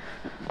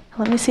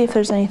 let me see if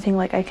there's anything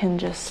I can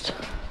just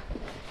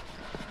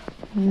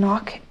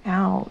knock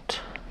out.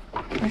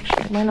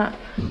 Actually, why not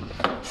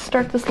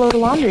start this load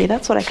of laundry?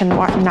 That's what I can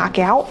knock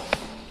out.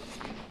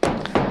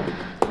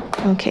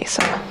 Okay,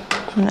 so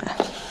I'm gonna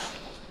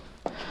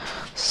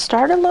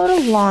start a load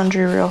of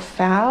laundry real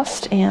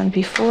fast, and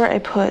before I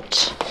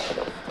put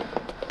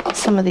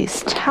some of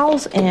these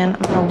towels in,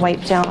 I'm gonna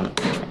wipe down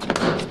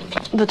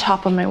the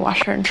top of my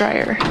washer and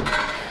dryer,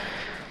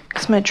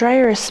 because my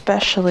dryer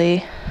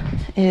especially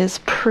is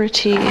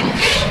pretty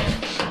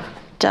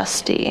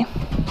dusty.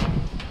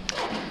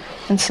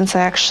 And since I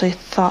actually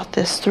thought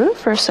this through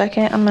for a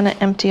second, I'm gonna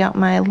empty out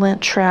my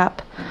lint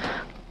trap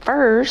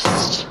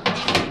first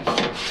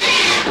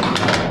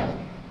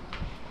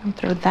and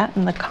throw that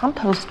in the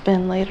compost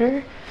bin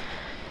later.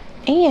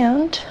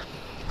 And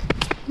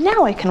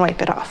now I can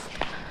wipe it off.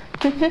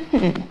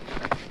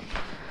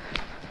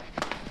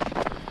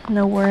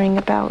 No worrying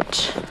about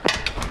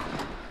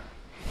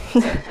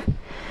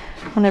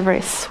whenever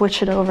I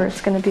switch it over, it's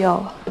going to be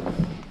all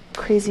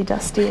crazy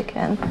dusty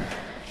again.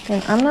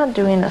 And I'm not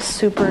doing a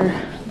super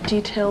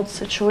detailed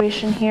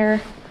situation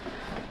here.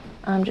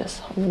 I'm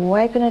just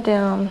wiping it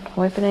down,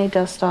 wiping any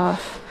dust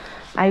off.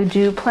 I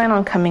do plan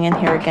on coming in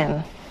here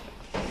again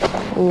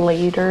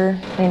later.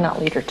 Maybe not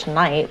later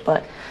tonight,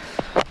 but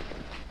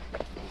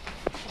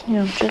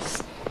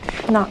just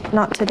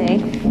not today.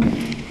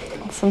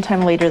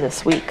 Sometime later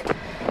this week.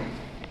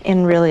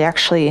 And really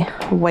actually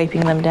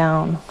wiping them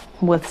down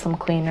with some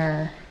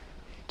cleaner.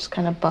 Just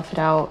kind of buff it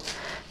out.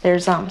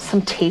 There's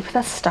some tape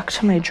that's stuck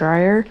to my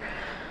dryer,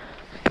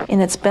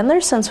 and it's been there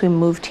since we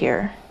moved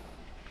here.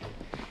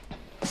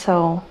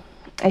 So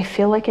I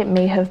feel like it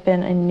may have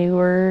been a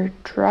newer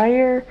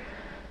dryer.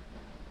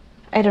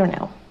 I don't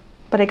know.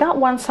 But I got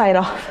one side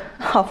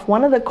off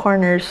one of the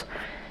corners,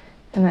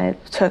 and I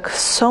took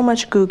so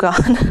much Goo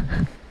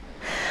Gone.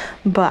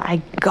 But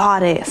I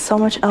got it. So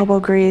much elbow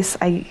grease.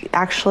 I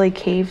actually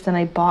caved and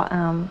I bought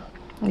one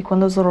of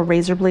those little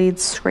razor blade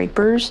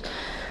scrapers.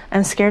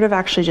 I'm scared of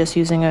actually just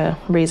using a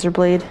razor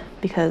blade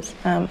because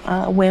I'm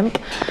a wimp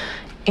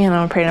and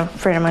I'm afraid I'm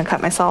going to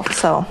cut myself.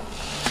 So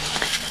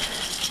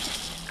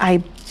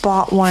I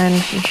bought one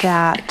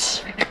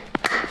that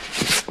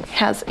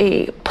has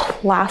a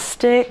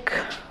plastic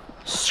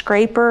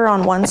scraper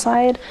on one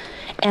side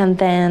and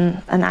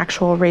then an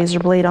actual razor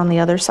blade on the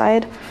other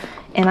side.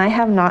 And I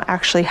have not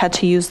actually had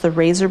to use the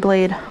razor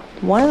blade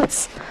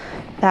once.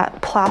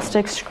 That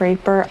plastic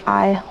scraper,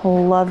 I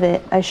love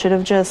it. I should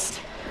have just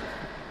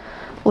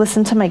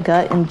listened to my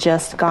gut and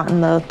just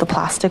gotten the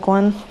plastic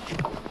one,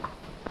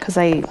 because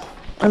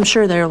I'm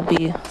sure there'll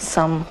be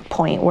some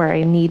point where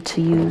I need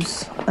to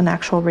use an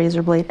actual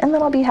razor blade, and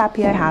then I'll be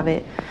happy I have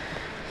it.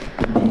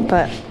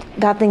 But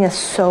that thing is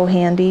so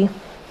handy,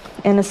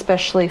 and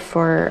especially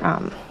for,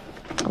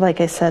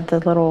 like I said, the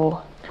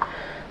little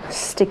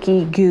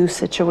sticky goo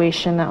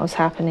situation that was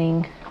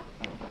happening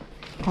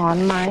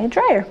on my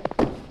dryer.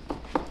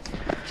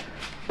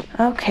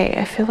 Okay,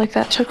 I feel like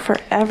that took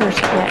forever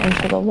to get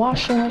into the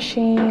washing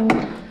machine.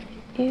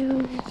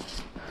 Ew.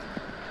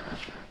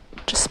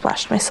 Just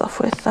splashed myself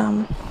with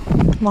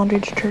laundry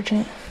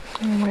detergent.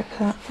 And wipe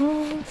that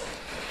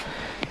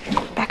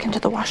off. Back into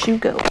the wash you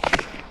go.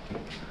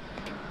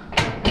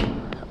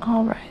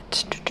 All right.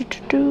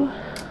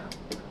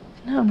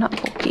 No, I'm not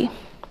bulky.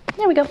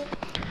 There we go.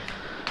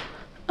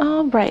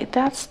 All right,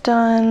 that's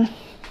done.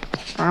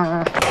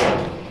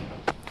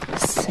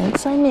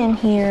 Since I'm in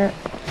here.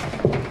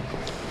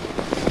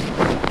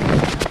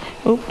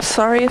 Oops,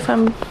 sorry if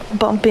I'm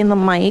bumping the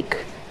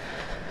mic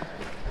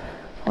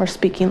or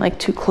speaking like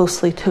too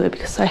closely to it,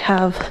 because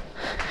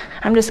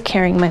I'm just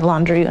carrying my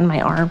laundry in my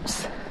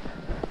arms.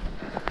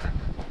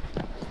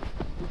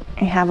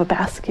 I have a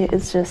basket.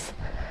 It's just,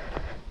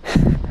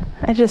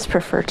 I just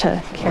prefer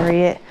to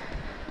carry it.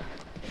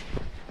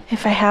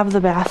 If I have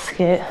the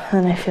basket,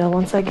 then I feel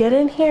once I get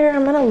in here,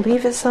 I'm gonna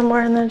leave it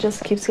somewhere, and then it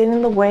just keeps getting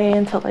in the way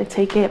until I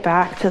take it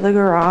back to the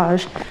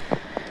garage.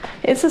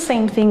 It's the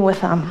same thing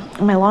with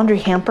my laundry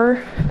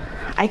hamper.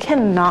 I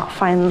cannot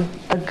find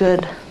a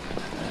good,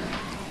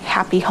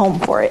 happy home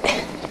for it.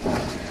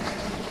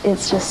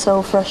 It's just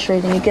so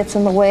frustrating. It gets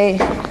in the way.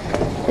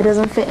 It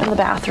doesn't fit in the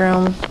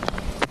bathroom.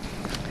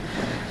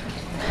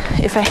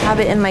 If I have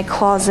it in my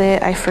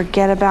closet, I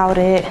forget about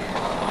it.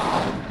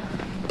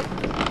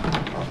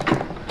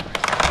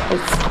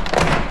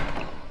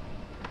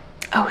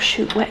 Oh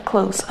shoot, wet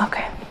clothes.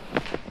 Okay.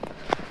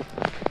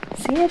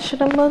 See, I should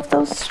have moved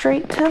those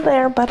straight to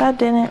there, but I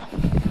didn't.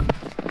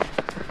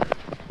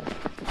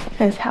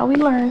 That's how we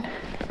learn.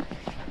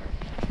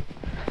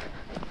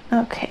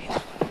 Okay.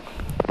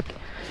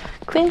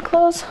 Clean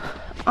clothes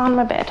on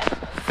my bed.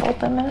 Fold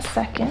them in a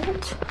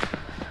second.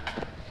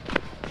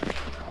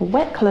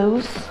 Wet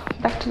clothes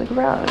back to the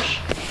garage.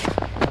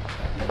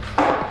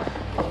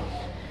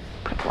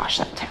 Wash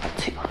that towel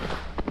too.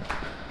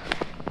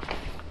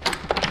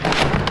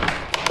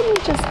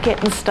 Just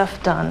getting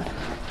stuff done.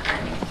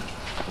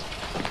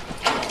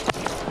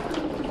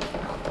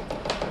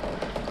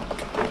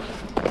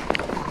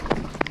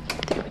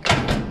 There we go.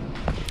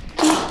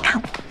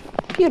 Ow.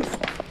 Beautiful.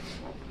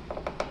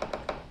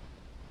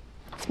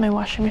 Is my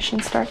washing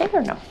machine starting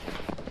or no?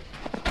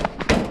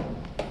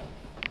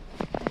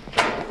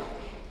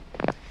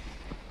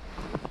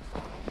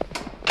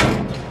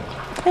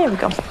 There we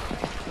go.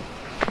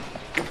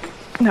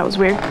 That was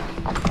weird.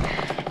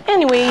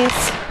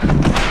 Anyways.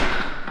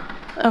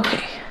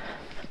 Okay.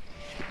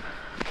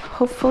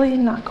 Hopefully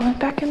not going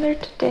back in there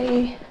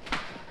today.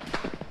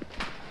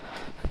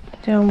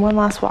 Doing one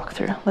last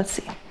walkthrough. Let's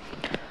see.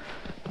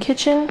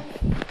 Kitchen,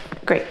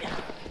 great.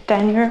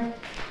 Dining room,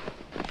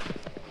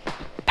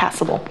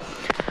 passable.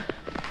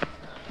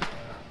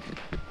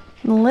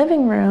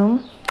 Living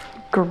room,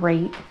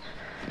 great.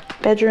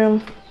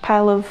 Bedroom,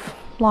 pile of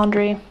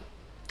laundry,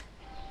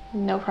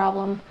 no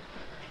problem.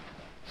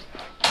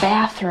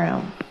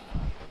 Bathroom,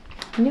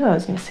 I knew I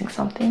was missing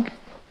something.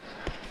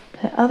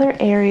 The other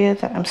area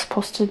that I'm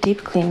supposed to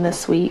deep clean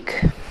this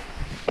week,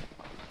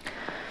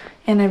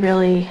 and I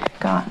really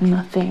got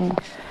nothing.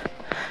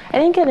 I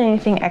didn't get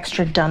anything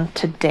extra done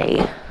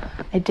today.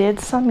 I did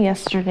some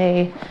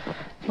yesterday,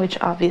 which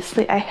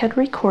obviously I had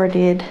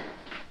recorded,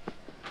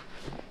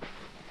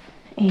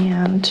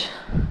 and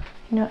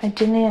I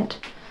didn't.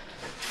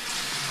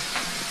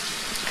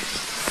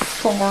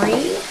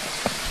 Sorry.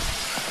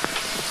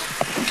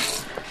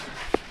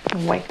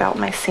 Wipe out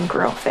my sink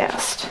real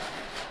fast.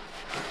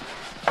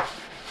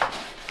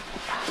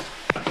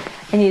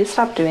 I need to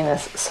stop doing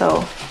this.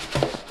 So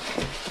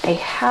I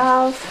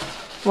have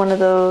one of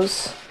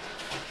those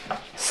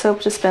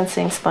soap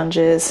dispensing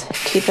sponges.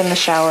 Keep in the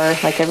shower,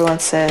 like everyone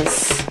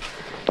says.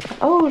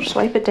 Oh, just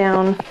wipe it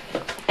down.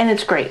 And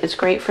it's great. It's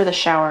great for the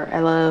shower. I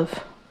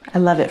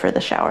love it for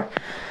the shower.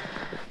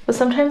 But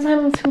sometimes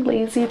I'm too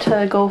lazy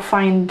to go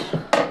find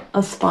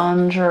a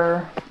sponge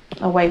or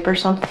a wipe or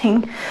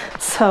something.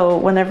 So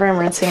whenever I'm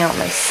rinsing out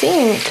my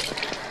sink,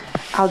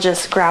 I'll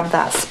just grab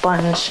that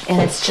sponge,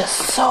 and it's just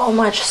so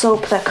much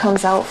soap that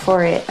comes out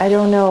for it. I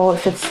don't know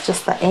if it's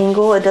just the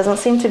angle. It doesn't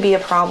seem to be a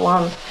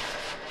problem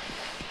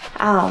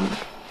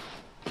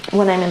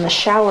when I'm in the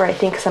shower, I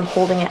think, because I'm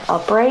holding it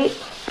upright.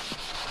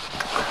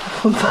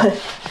 But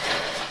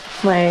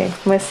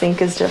my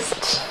sink is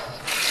just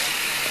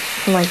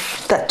like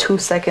that 2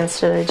 seconds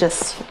that I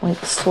just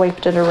like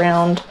swiped it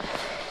around.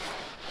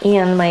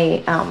 And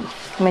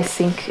my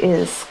sink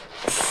is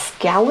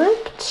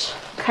scalloped,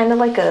 kind of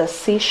like a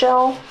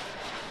seashell.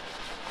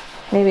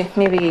 Maybe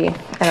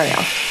I don't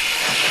know.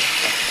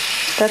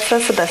 That's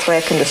the best way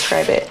I can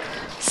describe it.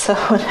 So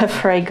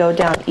whenever I go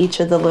down each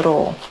of the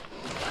little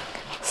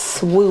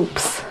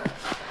swoops,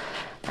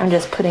 I'm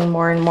just putting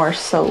more and more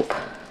soap.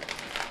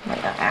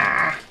 Like,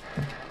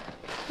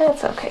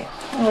 that's okay.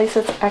 At least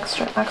it's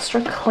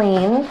extra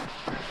clean.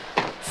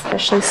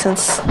 Especially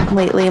since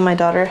lately my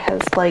daughter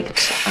has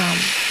liked,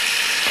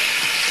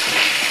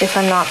 if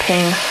I'm not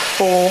paying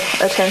full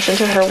attention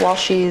to her while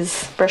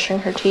she's brushing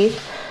her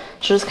teeth,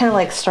 she'll just kind of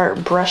like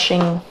start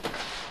brushing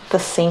the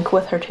sink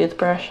with her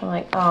toothbrush. I'm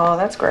like, oh,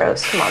 that's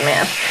gross. Come on,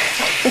 man.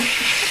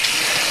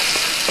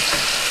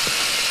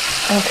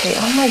 Okay,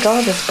 oh my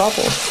god, there's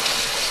bubbles.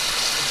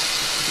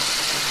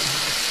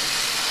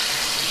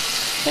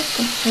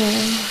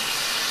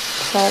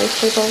 Sorry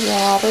for the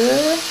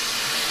water.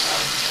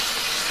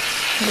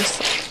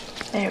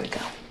 There we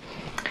go.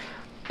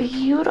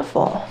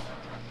 Beautiful.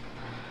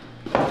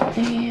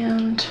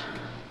 And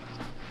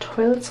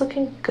toilet's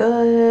looking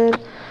good.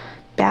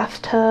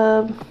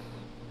 Bathtub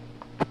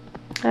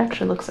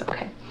actually looks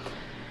okay.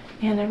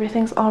 And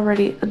everything's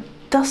already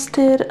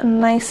dusted,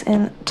 nice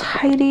and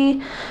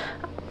tidy.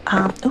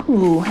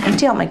 Ooh,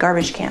 empty out my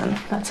garbage can.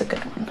 That's a good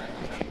one.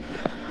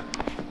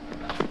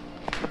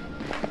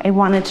 I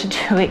wanted to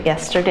do it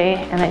yesterday,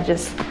 and I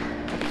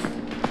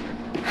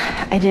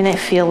didn't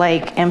feel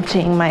like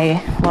emptying my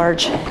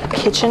large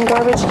kitchen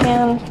garbage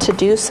can to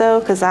do so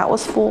because that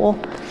was full.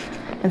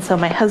 And so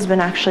my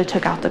husband actually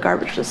took out the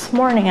garbage this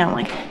morning. And I'm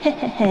like,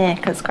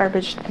 because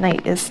garbage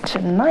night is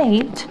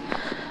tonight.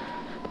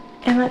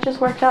 And that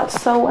just worked out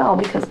so well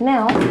because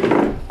now,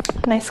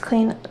 nice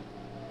clean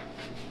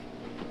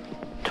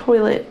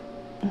toilet,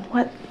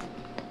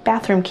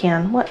 bathroom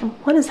can,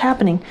 what is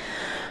happening?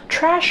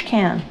 Trash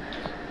can.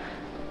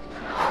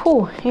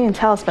 Whew, you can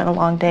tell it's been a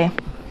long day.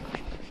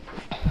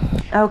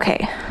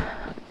 Okay.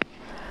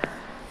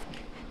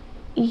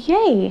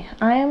 Yay,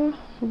 I'm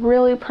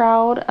really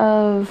proud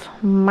of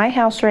my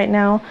house right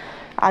now.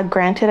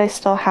 Granted, I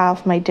still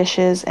have my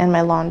dishes and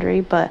my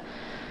laundry, but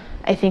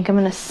I think I'm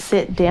gonna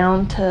sit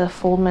down to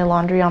fold my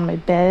laundry on my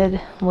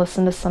bed,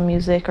 listen to some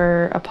music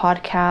or a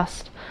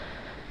podcast,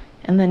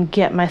 and then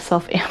get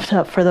myself amped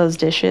up for those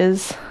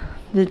dishes.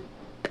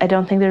 I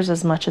don't think there's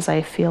as much as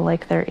I feel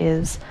like there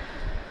is.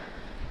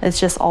 It's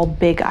just all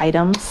big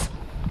items.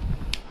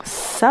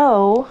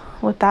 So,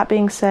 with that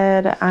being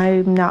said,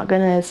 I'm not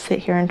gonna sit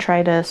here and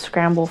try to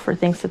scramble for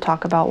things to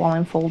talk about while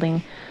I'm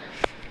folding.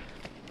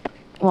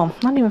 Well,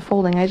 not even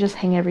folding, I just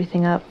hang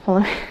everything up while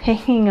I'm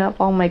hanging up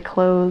all my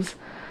clothes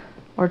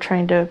or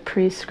trying to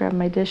pre-scrub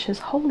my dishes.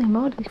 Holy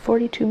moly,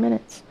 42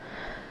 minutes.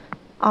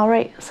 All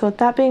right, so with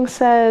that being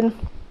said,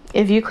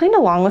 if you cleaned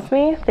along with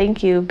me,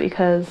 thank you,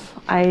 because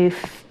I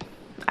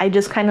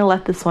just kind of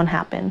let this one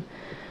happen.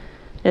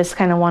 Just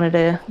kind of wanted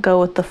to go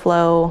with the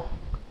flow.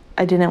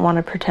 I didn't want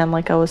to pretend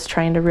like I was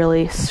trying to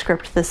really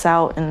script this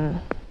out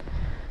and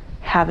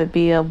have it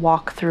be a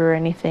walkthrough or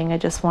anything. I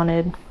just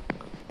wanted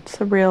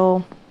it's a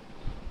real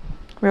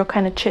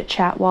kind of chit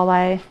chat while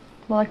I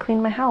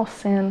clean my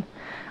house, and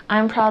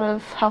I'm proud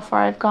of how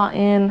far I've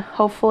gotten.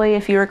 Hopefully,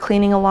 if you were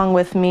cleaning along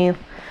with me,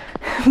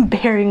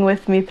 bearing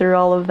with me through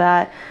all of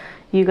that,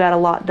 you got a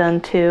lot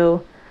done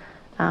too.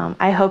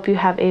 I hope you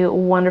have a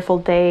wonderful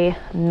day,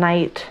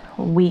 night,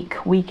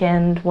 week,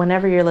 weekend,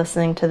 whenever you're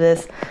listening to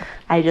this.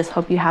 I just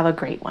hope you have a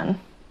great one.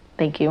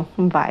 Thank you.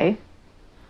 Bye.